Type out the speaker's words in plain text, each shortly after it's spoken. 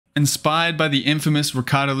Inspired by the infamous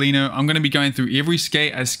Ricardolino, I'm going to be going through every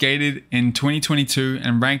skate I skated in 2022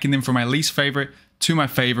 and ranking them from my least favorite to my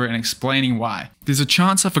favorite and explaining why. There's a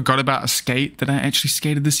chance I forgot about a skate that I actually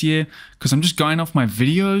skated this year because I'm just going off my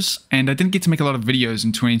videos and I didn't get to make a lot of videos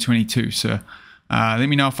in 2022, so let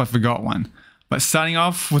me know if I forgot one. But starting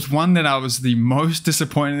off with one that I was the most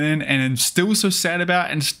disappointed in and I'm still so sad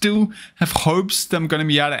about and still have hopes that I'm going to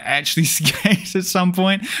be able to actually skate at some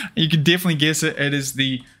point. You could definitely guess it. It is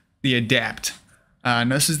the Adapt.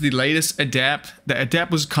 This is the latest Adapt. The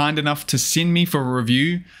Adapt was kind enough to send me for a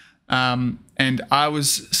review. And I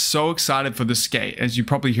was so excited for this skate. As you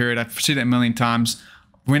probably heard, I've said it a million times.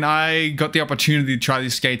 When I got the opportunity to try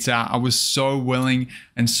these skates out, I was so willing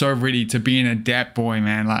and so ready to be an Adapt boy,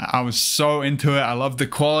 man. Like, I was so into it. I love the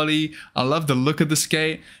quality. I love the look of the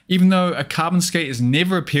skate. Even though a carbon skate has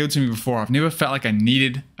never appealed to me before, I've never felt like I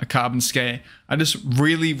needed a carbon skate. I just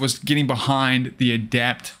really was getting behind the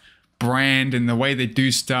Adapt brand and the way they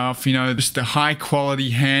do stuff. You know, just the high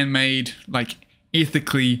quality, handmade, like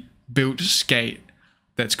ethically built skate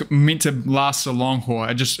that's meant to last a long haul.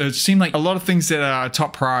 It seemed like a lot of things that are a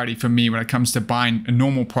top priority for me when it comes to buying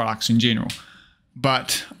normal products in general.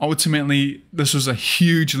 But ultimately, this was a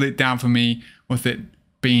huge letdown for me with it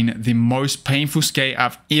being the most painful skate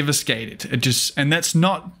I've ever skated. And that's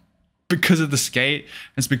not because of the skate,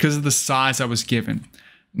 it's because of the size I was given.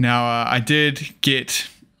 Now, I did get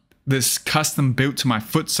this custom built to my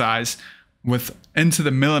foot size with into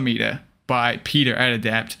the millimeter by Peter at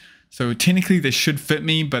Adapt. So technically they should fit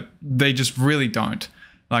me, but they just really don't.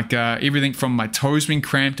 Like everything from my toes being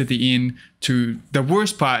cramped at the end to the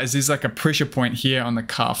worst part is there's like a pressure point here on the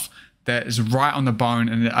cuff that is right on the bone,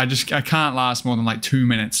 and I can't last more than like 2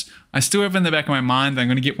 minutes. I still have in the back of my mind that I'm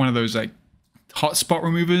gonna get one of those like hot spot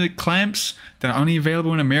remover clamps that are only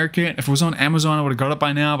available in America. If it was on Amazon, I would have got it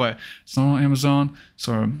by now, but it's not on Amazon.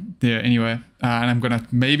 So yeah, anyway, and I'm gonna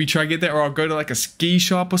maybe try to get that, or I'll go to like a ski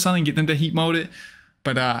shop or something, get them to heat mold it.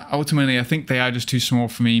 But ultimately, I think they are just too small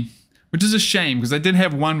for me, which is a shame because I did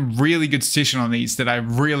have one really good session on these that I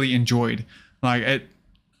really enjoyed. Like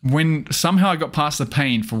when somehow I got past the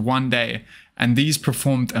pain for one day, and these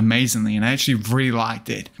performed amazingly, and I actually really liked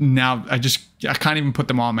it. Now I can't even put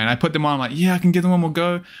them on, man. I put them on, I'm like, yeah, I can give them one more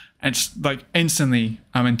go, and it's like instantly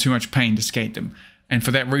I'm in too much pain to skate them. And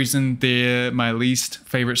for that reason, they're my least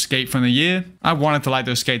favorite skate from the year. I wanted to like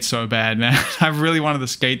those skates so bad, man. I really wanted to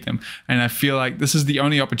skate them. And I feel like this is the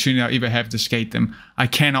only opportunity I'll ever have to skate them. I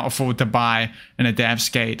cannot afford to buy an Adapt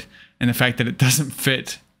skate. And the fact that it doesn't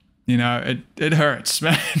fit, you know, it hurts,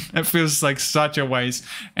 man. It feels like such a waste.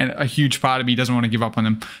 And a huge part of me doesn't want to give up on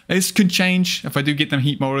them. This could change if I do get them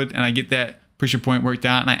heat molded and I get that pressure point worked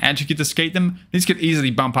out and I actually get to skate them. These could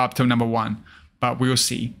easily bump up to number 1. But we'll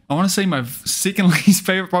see. I want to say my second least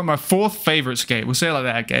favorite, probably my fourth favorite skate, we'll say it like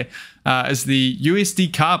that, okay, is the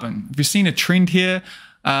USD Carbon. If you've seen a trend here,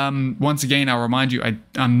 once again, I'll remind you,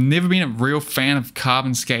 I've never been a real fan of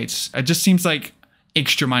carbon skates. It just seems like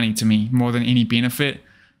extra money to me more than any benefit,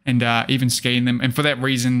 and even skating them. And for that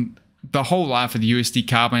reason, the whole life of the USD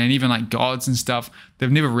Carbon and even like gods and stuff,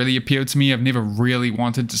 they've never really appealed to me. I've never really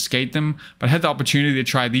wanted to skate them, but I had the opportunity to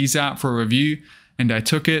try these out for a review. And I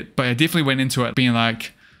took it, but I definitely went into it being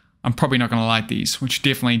like, I'm probably not going to like these, which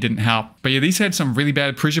definitely didn't help. But yeah, these had some really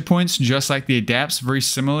bad pressure points, just like the Adapts, very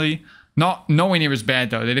similarly. Nowhere near as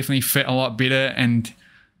bad though. They definitely fit a lot better. And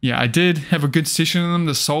yeah, I did have a good session on them.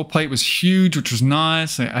 The sole plate was huge, which was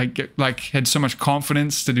nice. I had so much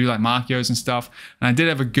confidence to do like Markios and stuff. And I did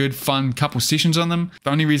have a good, fun couple sessions on them.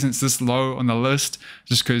 The only reason it's this low on the list is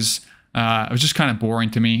just because it was just kind of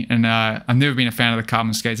boring to me, and I've never been a fan of the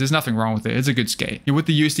carbon skates. There's nothing wrong with it. It's a good skate. Yeah, with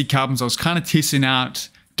the USD Carbons, I was kind of testing out,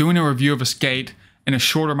 doing a review of a skate in a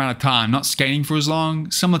shorter amount of time, not skating for as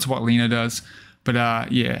long, similar to what Lena does.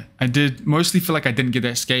 But yeah, I did mostly feel like I didn't give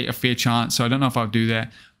that skate a fair chance, so I don't know if I'll do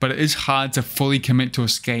that. But it is hard to fully commit to a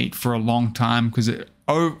skate for a long time because it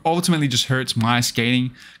ultimately just hurts my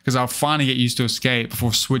skating, because I'll finally get used to a skate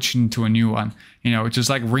before switching to a new one, you know, which is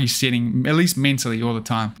like resetting, at least mentally, all the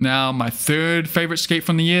time. Now, my third favorite skate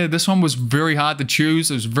from the year, this one was very hard to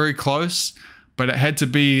choose. It was very close, but it had to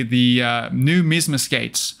be the new Mesmer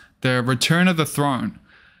skates, the Return of the Throne.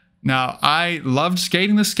 Now, I loved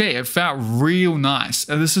skating this skate. It felt real nice.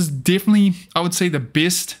 This is definitely, I would say,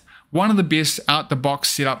 one of the best out-the-box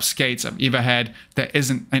setup skates I've ever had that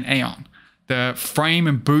isn't an Aeon. The frame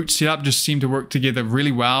and boot setup just seemed to work together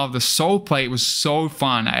really well. The sole plate was so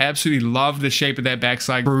fun. I absolutely loved the shape of that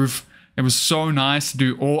backside groove. It was so nice to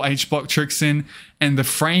do all H-block tricks in. And the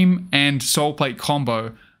frame and sole plate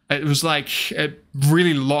combo, it was like, it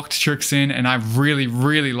really locked tricks in, and I really,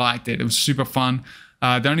 really liked it. It was super fun.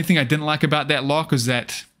 The only thing I didn't like about that lock was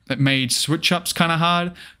that It made switch ups kind of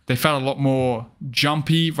hard. They felt a lot more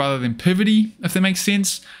jumpy rather than pivoty, if that makes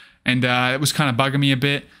sense. And it was kind of bugging me a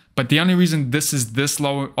bit. But the only reason this is this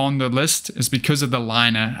low on the list is because of the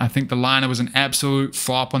liner. I think the liner was an absolute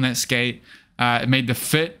flop on that skate. It made the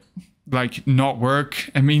fit like not work.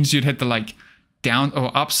 It means you'd hit the like down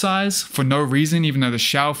or upsize for no reason, even though the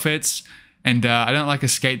shell fits. And I don't like a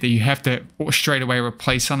skate that you have to straight away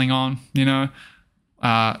replace something on, you know,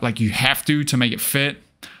 like you have to make it fit.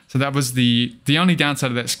 So that was the only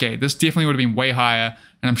downside of that skate. This definitely would have been way higher.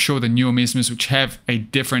 And I'm sure the newer Mesmers, which have a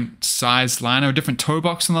different size liner, a different toe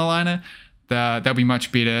box on the liner, that'll be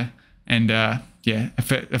much better. And yeah,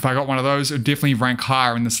 if I got one of those, it would definitely rank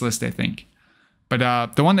higher in this list, I think.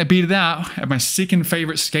 But the one that beat it out at my second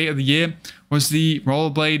favorite skate of the year was the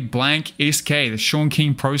Rollerblade Blank SK, the Sean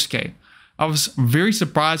King Pro Skate. I was very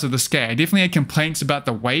surprised with the skate. I definitely had complaints about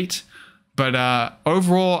the weight, but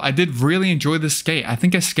overall, I did really enjoy the skate. I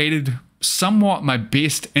think I skated somewhat my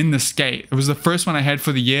best in the skate. It was the first one I had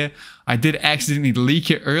for the year. I did accidentally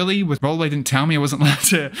leak it early. With Rollerblade didn't tell me I wasn't allowed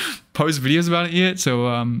to post videos about it yet, so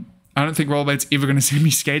I don't think Rollerblade's ever going to send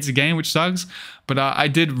me skates again, which sucks. But I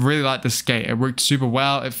did really like the skate. It worked super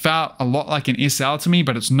well. It felt a lot like an SL to me,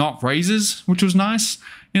 but it's not razors, which was nice,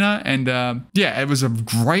 you know. And yeah, it was a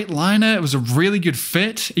great liner. It was a really good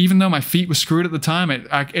fit. Even though my feet were screwed at the time,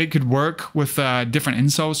 it could work with different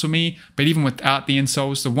insoles for me. But even without the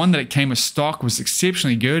insoles, the one that it came with stock was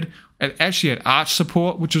exceptionally good. It actually had arch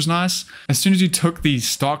support, which was nice. As soon as you took the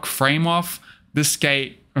stock frame off, this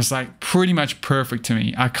skate was like pretty much perfect to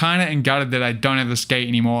me. I kind of am gutted that I don't have the skate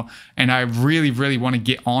anymore, and I really, really want to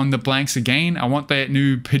get on the blanks again. I want that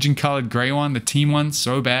new pigeon colored gray one, the team one,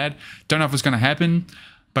 so bad. Don't know if it's going to happen,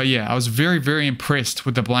 but yeah, I was very, very impressed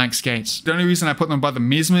with the blank skates. The only reason I put them above the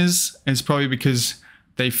Mesmers is probably because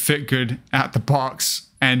they fit good out the box,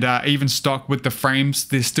 and even stock with the frames,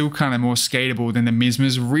 they're still kind of more skatable than the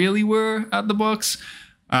Mesmers really were out the box.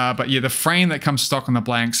 But yeah, the frame that comes stock on the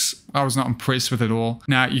blanks, I was not impressed with it all.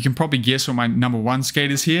 Now, you can probably guess what my number one skate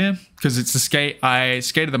is here, because it's the skate I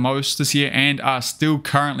skated the most this year and are still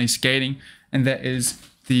currently skating, and that is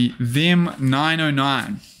the Them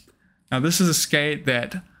 909. Now, this is a skate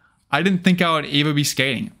that I didn't think I would ever be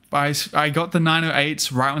skating. I got the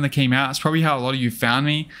 908s right when they came out. It's probably how a lot of you found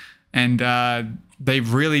me, and they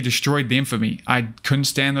really destroyed them for me. I couldn't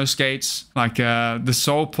stand those skates. Like the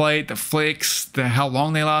sole plate, the flex, how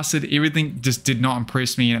long they lasted, everything just did not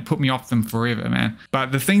impress me, and it put me off them forever, man.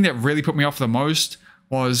 But the thing that really put me off the most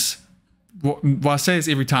was, well, I say this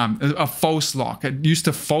every time, a false lock. It used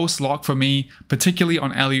to false lock for me, particularly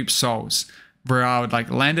on alley-oop soles, where I would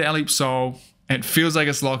like land an alley-oop sole, it feels like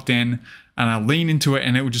it's locked in, and I lean into it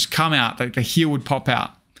and it would just come out, like the heel would pop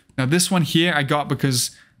out. Now this one here I got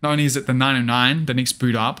because not only is it the 909, the next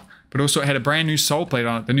boot up, but also it had a brand new sole plate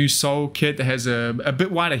on it. The new sole kit that has a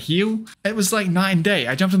bit wider heel. It was like night and day.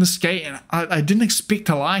 I jumped on the skate and I didn't expect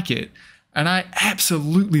to like it. And I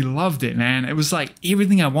absolutely loved it, man. It was like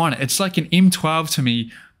everything I wanted. It's like an M12 to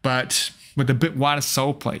me, but with a bit wider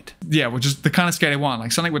sole plate. Yeah, which is the kind of skate I want.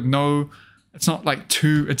 Like something with no, it's not like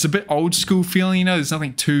too, it's a bit old school feeling, you know, there's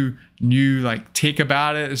nothing too new like tech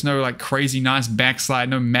about it. There's no like crazy nice backslide,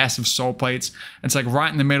 no massive sole plates. It's like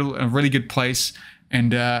right in the middle in a really good place.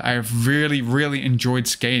 And I've really, really enjoyed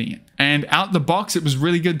skating it. And out the box, it was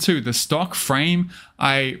really good too. The stock frame,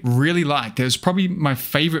 I really liked. It was probably my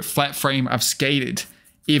favorite flat frame I've skated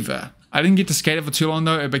ever. I didn't get to skate it for too long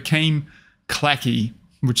though. It became clacky,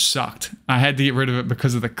 which sucked. I had to get rid of it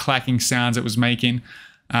because of the clacking sounds it was making.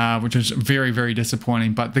 Which was very, very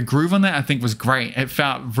disappointing. But the groove on that, I think, was great. It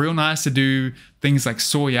felt real nice to do things like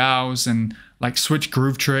saw yows and like switch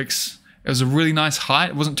groove tricks. It was a really nice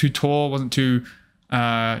height. It wasn't too tall, wasn't too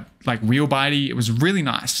like wheel bitey. It was really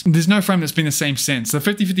nice. There's no frame that's been the same since. The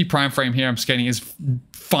 50/50 prime frame here I'm skating is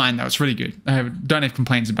fine though. It's really good. I don't have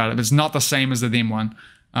complaints about it, but it's not the same as the Them one.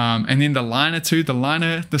 And then the liner too,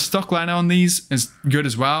 the stock liner on these is good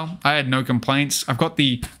as well. I had no complaints. I've got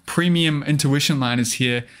the premium Intuition liners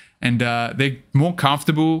here, and they're more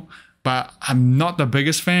comfortable, but I'm not the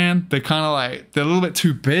biggest fan. They're kind of like, they're a little bit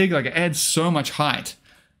too big. Like it adds so much height,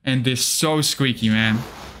 and they're so squeaky, man.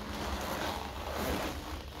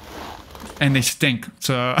 And they stink.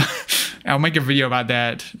 So I'll make a video about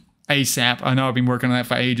that ASAP. I know I've been working on that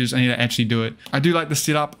for ages. I need to actually do it. I do like the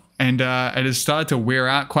setup. And it has started to wear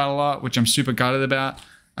out quite a lot, which I'm super gutted about.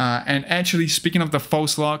 And actually, speaking of the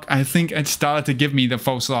false lock, I think it started to give me the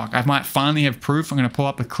false lock. I might finally have proof. I'm going to pull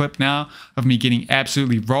up a clip now of me getting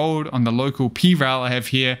absolutely rolled on the local P-rail I have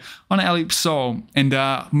here on an alley-oop sole. And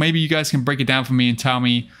maybe you guys can break it down for me and tell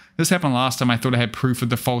me, this happened last time, I thought I had proof of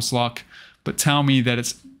the false lock, but tell me that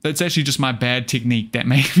it's That's actually just my bad technique that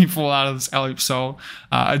made me fall out of this alley-oop sole.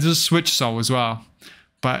 I just switch sole as well.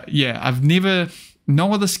 But yeah, I've never,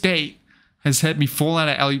 no other skate has had me fall out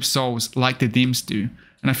of alley-oop soles like the Dems do.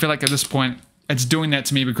 And I feel like at this point, it's doing that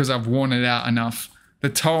to me because I've worn it out enough. The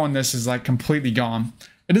toe on this is like completely gone.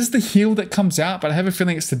 It is the heel that comes out, but I have a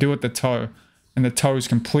feeling it's to do with the toe. And the toe is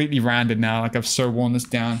completely rounded now, like I've so worn this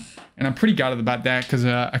down. And I'm pretty gutted about that because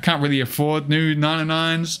I can't really afford new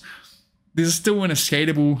 99s. These are still in a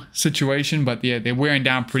skatable situation, but yeah, they're wearing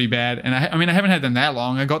down pretty bad. And I mean, I haven't had them that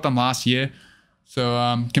long. I got them last year.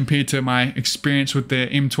 So compared to my experience with the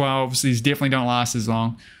M12s, these definitely don't last as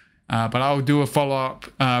long. But I'll do a follow-up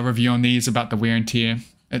review on these about the wear and tear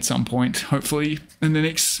at some point, hopefully in the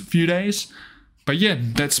next few days. But yeah,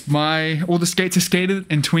 that's all the skates I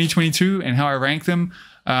skated in 2022 and how I rank them.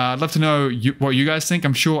 I'd love to know what you guys think.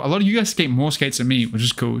 I'm sure a lot of you guys skate more skates than me, which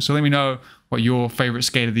is cool. So let me know what your favorite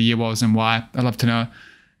skate of the year was and why. I'd love to know.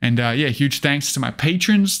 And yeah, huge thanks to my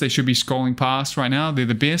patrons. They should be scrolling past right now. They're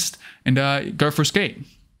the best. And go for a skate.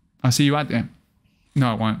 I'll see you out there.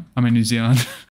 No, I won't. I'm in New Zealand.